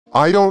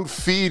I don't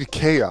feed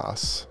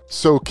chaos,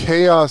 so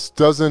chaos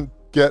doesn't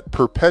get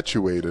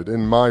perpetuated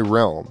in my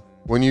realm.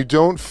 When you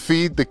don't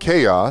feed the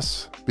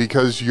chaos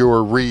because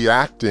you're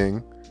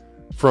reacting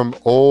from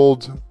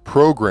old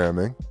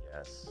programming,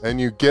 and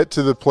you get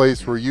to the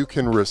place where you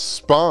can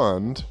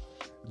respond,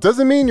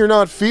 doesn't mean you're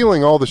not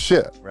feeling all the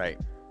shit. Right.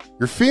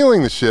 You're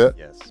feeling the shit.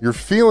 Yes. You're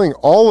feeling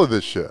all of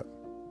the shit.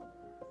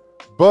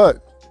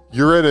 But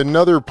you're at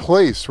another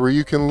place where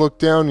you can look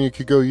down and you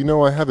could go, you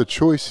know, I have a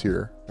choice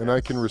here and I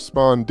can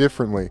respond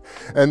differently.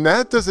 And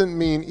that doesn't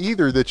mean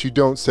either that you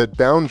don't set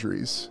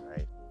boundaries.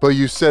 Right. But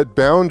you set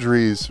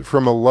boundaries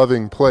from a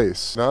loving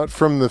place, not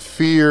from the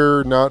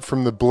fear, not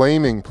from the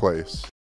blaming place.